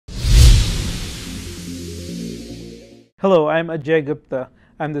Hello, I'm Ajay Gupta.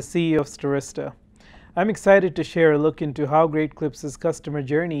 I'm the CEO of Stirista. I'm excited to share a look into how Great Clips' customer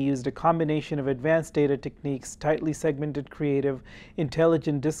journey used a combination of advanced data techniques, tightly segmented creative,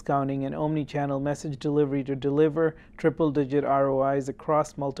 intelligent discounting, and omni-channel message delivery to deliver triple-digit ROIs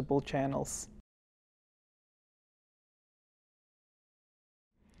across multiple channels.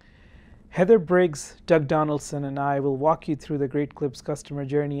 Heather Briggs, Doug Donaldson, and I will walk you through the Great Clips customer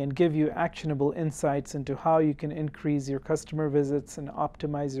journey and give you actionable insights into how you can increase your customer visits and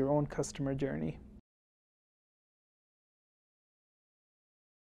optimize your own customer journey.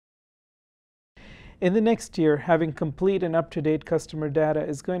 In the next year, having complete and up-to-date customer data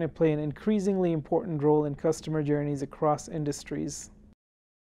is going to play an increasingly important role in customer journeys across industries.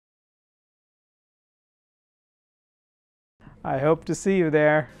 I hope to see you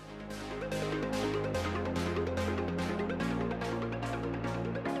there.